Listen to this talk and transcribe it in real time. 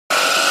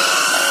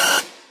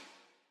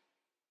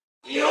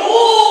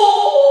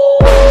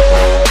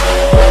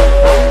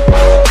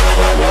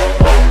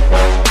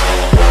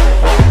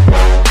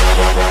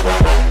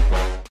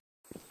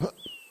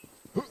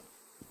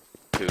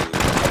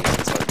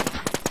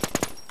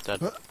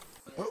dead.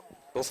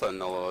 Also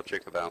no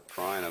logic about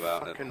crying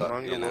about it,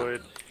 but you know.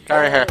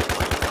 Guy right here.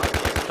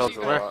 Killed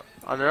where?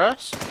 Under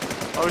us?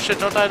 Oh shit,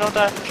 don't die, don't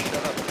die.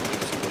 Shut up,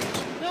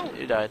 please. No.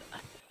 You died.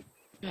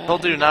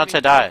 Told you not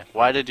to die.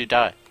 Why did you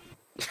die?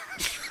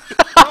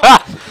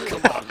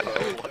 Come on, bro.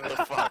 What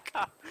the fuck?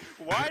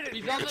 Why did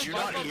He's on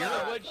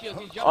the wood shield.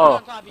 He's jumping Oh.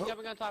 on top. He's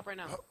jumping on top right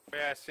now.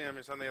 Yeah, I see him.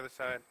 He's on the other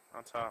side,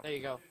 on top. There you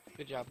go.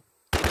 Good job.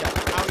 Good job.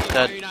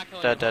 How are you not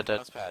killing him? Dead.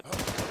 That's bad.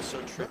 That's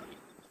so tricky.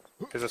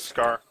 There's a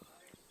scar.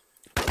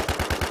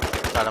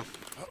 Got him.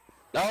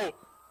 No!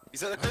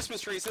 He's at the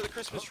Christmas tree. He's at the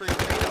Christmas tree.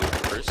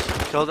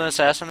 Killed an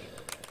assassin.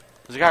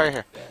 There's a guy right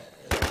here.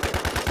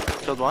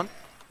 Killed one.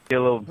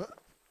 Killed.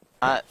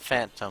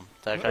 Phantom.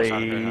 That guy's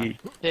not here now.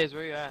 Daze,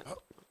 where you at? Oh,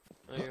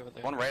 you're over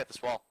there. One right at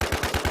this wall.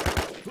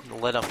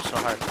 Lit him so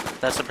hard.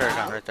 That's a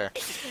paragon right there.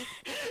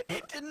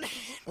 It didn't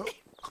hit me.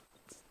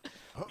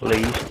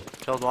 Please.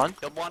 Killed one.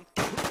 Killed one.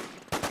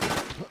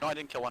 No, I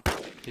didn't kill one.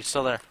 He's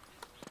still there.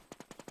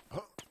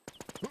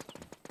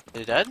 Is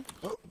he dead?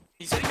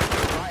 He's hitting me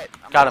right.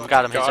 Got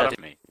him. He's dead.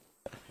 Me.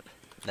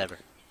 Never.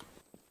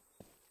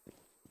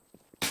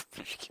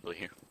 I should kill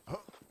you.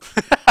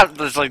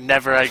 There's like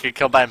never I could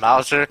kill by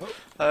Mouser.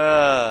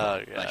 Oh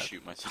I god.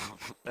 shoot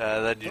myself.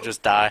 Then you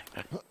just die.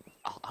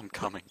 I'm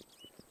coming.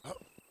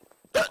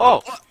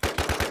 Oh!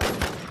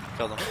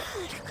 Killed him.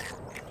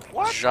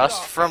 What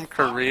Just from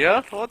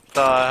Korea? What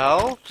the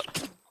hell?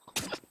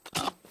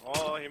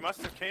 Oh, he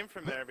must have came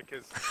from there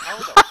because how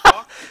the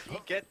fuck did he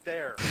get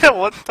there?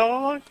 What the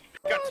fuck?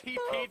 Got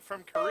TP'd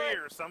from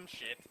Korea or some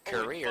shit.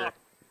 Holy Career. fuck.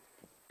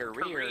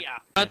 Career. One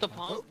at the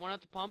pump. One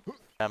at the pump.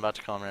 I'm about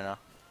to kill him right now.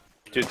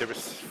 Dude, there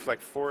was like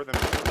 4 of them.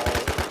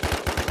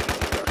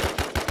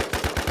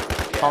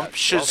 Pump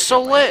shit's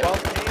so lit!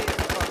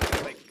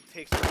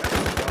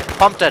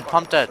 Pump dead.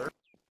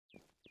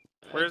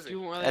 Where is he?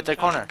 At the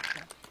corner.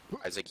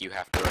 Isaac, you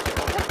have to.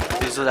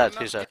 He's dead.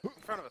 He's dead. In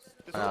front of us.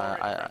 This one right in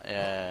front.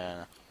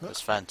 Yeah.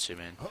 This fence, you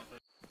mean?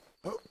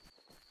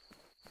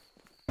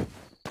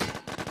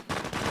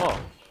 Oh,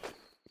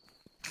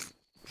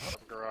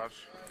 Garage.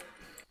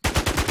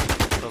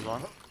 killed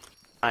one.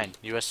 9.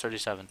 US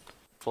 37.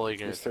 Fully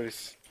geared. There's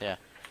 30. Yeah.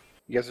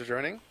 You guys are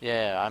joining?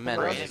 Yeah, I'm in.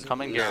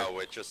 Come in gear. No,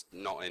 we're just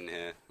not in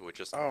here. We're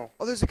just. Oh.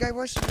 Oh, there's a guy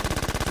rushing.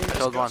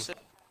 Killed one.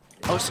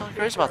 I was telling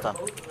Grace about them.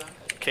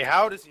 Okay,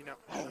 how does he know?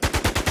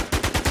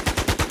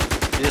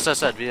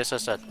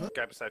 VSS dead.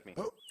 Guy beside me.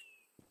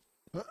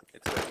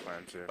 It's a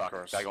plan too, of Fuck,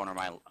 course. guy going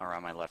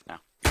around my left now.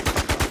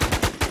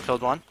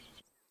 Killed one.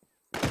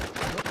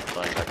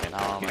 Like,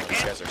 now I'm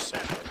These guys are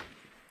sick.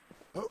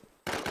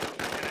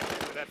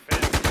 That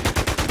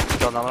fence.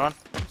 Killed another one.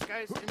 This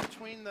guy's in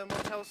between the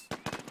motels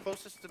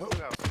closest to Blue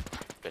House.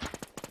 Good.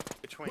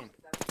 Between.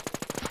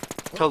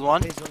 Killed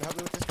one. Please don't help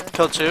me with this guy.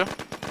 Killed 2.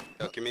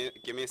 Yo, give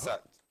me a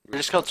sec. I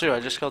just killed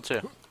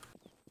 2.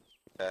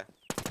 Okay.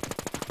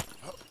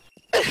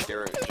 Just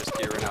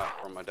gearing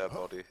up from my dead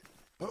body.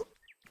 I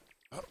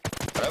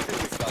don't think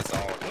these guys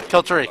are.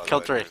 Killed 3.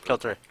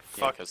 Yeah,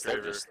 Fuck, because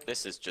Graver.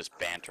 this is just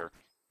banter.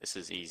 This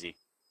is easy.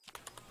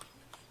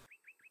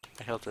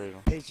 I killed 3 of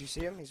them. Paige, you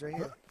see him? He's right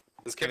here.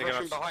 This kid Gonna get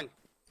rushing behind.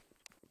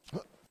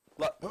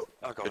 Look.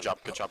 Oh, good job.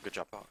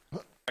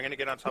 I'm gonna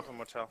get on top of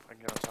motel. I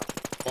can get on top.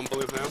 One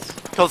blue house.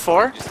 Killed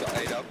 4? You just got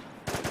 8 up.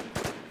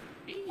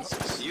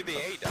 Jesus. You the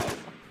 8 up.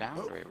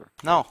 Down, Graver.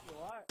 No.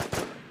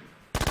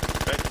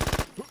 Good.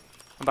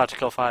 I'm about to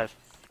kill 5.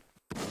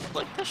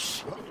 Like this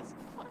shit.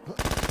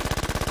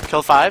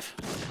 Kill 5?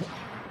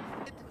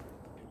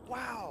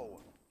 Wow.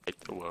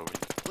 Whoa.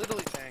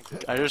 Literally tanked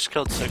it. I just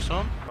killed 6 of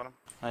them. Got him.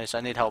 Nice,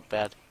 I need help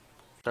bad.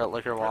 They're at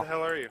liquor Where wall. the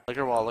hell are you?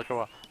 Liquor wall.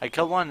 I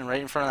killed one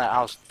right in front of that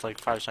house with like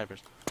 5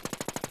 snipers.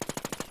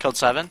 Killed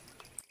 7.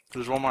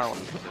 There's one more.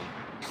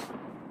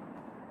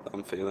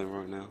 I'm feeling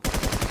right now.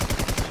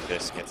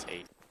 This gets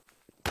 8.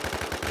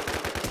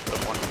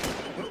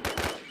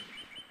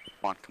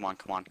 Come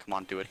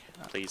on, do it,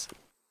 please.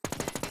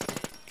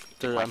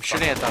 Dude, I'm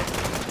shooting at them.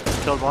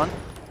 Killed one.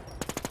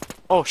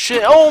 Oh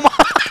shit! Oh my!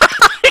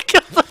 I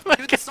killed them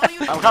again.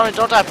 I'm coming.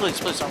 Don't die,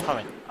 please. I'm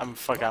coming. I'm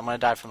gonna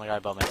die from the guy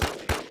above me.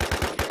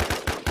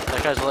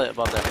 That guy's lit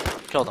above there.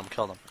 Killed him.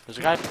 There's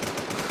a guy.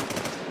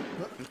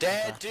 I'm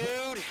dead,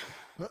 dude.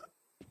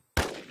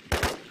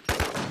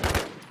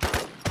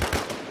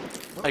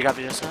 I got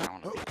VSS. I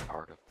want to be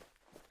part of.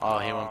 Oh,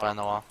 he went behind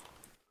the wall.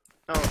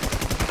 No.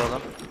 Killed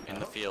him. In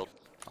the field.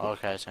 Oh,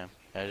 okay, I see him.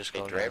 Yeah, just Hey,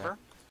 killed Draver?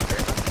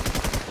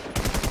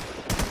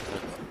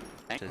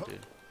 Dude.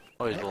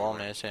 Oh, he's below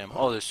me. I see him.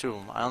 Oh, there's 2 of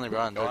them. I only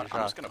run. I'm 30 just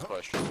shots. gonna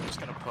push. I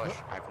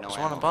have no There's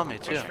ammo. one above me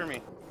too. Push for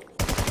me.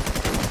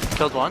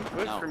 Killed one.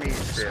 Push No, for me.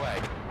 just Shit.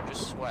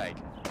 swag.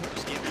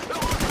 Just give me.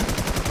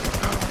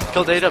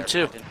 Killed 8 up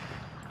too.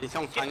 He's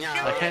on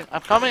fire.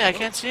 I'm coming. I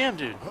can't see him,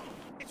 dude.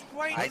 It's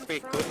right I in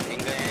speak front good of me.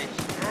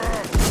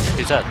 English.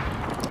 He's dead.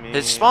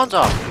 His spawn's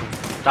off.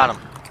 Got him.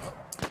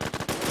 Dude,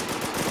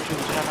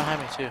 there's a guy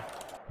behind me too.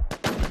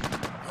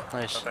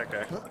 Nice. Not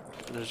that guy.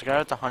 There's a guy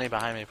with the honey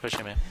behind me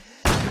pushing me.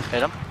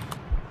 Hit him.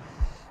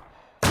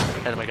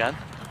 Hit him again.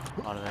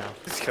 Oh no.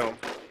 Let's kill him.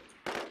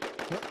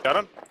 Got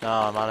him? No,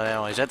 I'm out of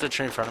ammo. He's at the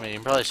tree in front of me. You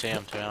can probably see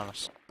him, to be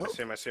honest. I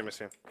see him, I see him, I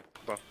see him.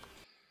 Hold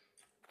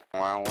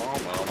Wow, wow,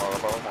 wow, wow,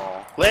 wow,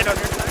 wow. on. Land on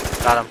your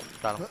side. Got him.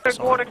 Got him.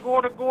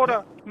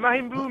 Gorda.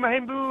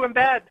 Mahimbu, I'm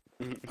bad.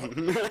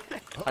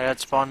 I got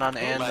spawned on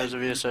and there's a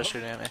VSS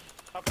shooting at me.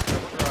 Top of the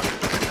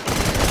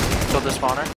garage. Killed the spawner.